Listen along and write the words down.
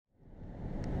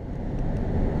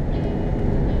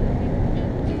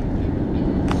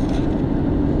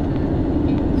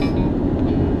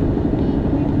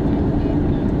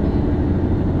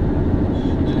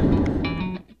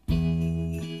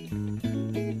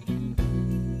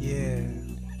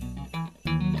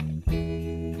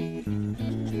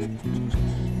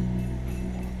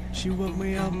She woke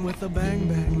me up with a bang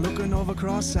bang, looking over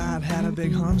cross-eyed. Had a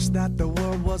big hunch that the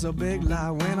world was a big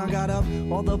lie. When I got up,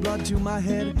 all the blood to my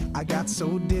head. I got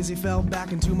so dizzy, fell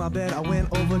back into my bed. I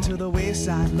went over to the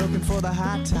wayside, looking for the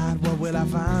high tide. What will I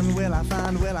find? Will I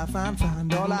find? Will I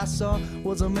find? All I saw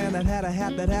was a man that had a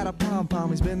hat that had a pom-pom.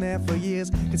 He's been there for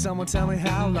years. Can someone tell me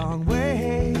how long?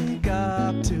 Wake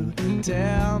up to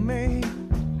tell me.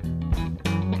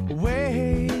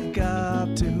 Wake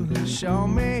up to show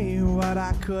me what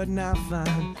I could not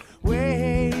find.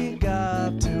 Wake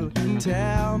up to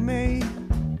tell me.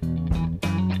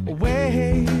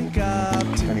 Wake up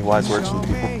to Any wise words from show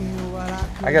people? me what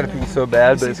I gotta pee so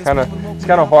bad, but it's kind of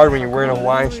hard when you're wearing a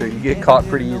Hawaiian shirt. You get caught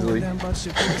pretty easily.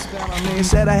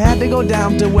 Said I had to go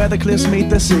down to where the cliffs meet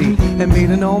the sea and meet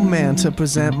an old man to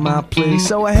present my plea.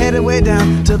 So I headed way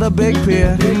down to the big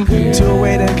pier to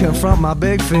await and confront my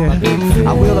big fear.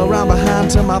 I wheeled around behind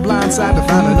to my blind side to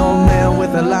find an old man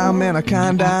with a lime and a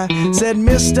kind eye. Said,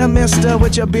 Mister,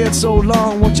 with your beard so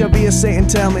long, won't you be a saint and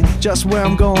tell me just where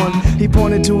I'm going? He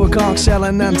pointed to a conch shell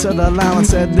and then to the line and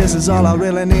said, this is all I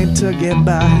really need to get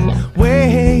by.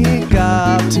 Wake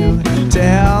up to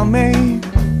tell me.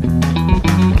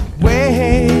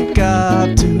 Wake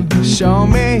up to show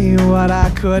me what I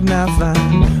could not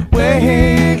find.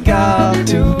 Wake up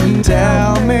to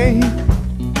tell me.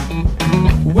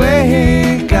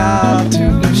 Wake up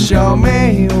to show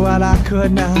me what I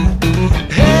could not.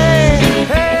 Hey,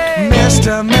 hey,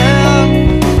 Mr.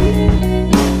 Man,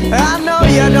 I know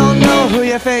you don't know who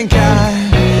you think I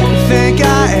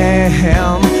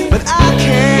am, but I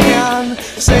can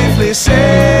safely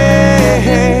say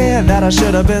that I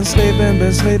should have been sleeping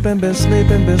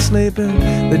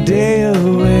the day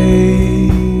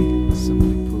away.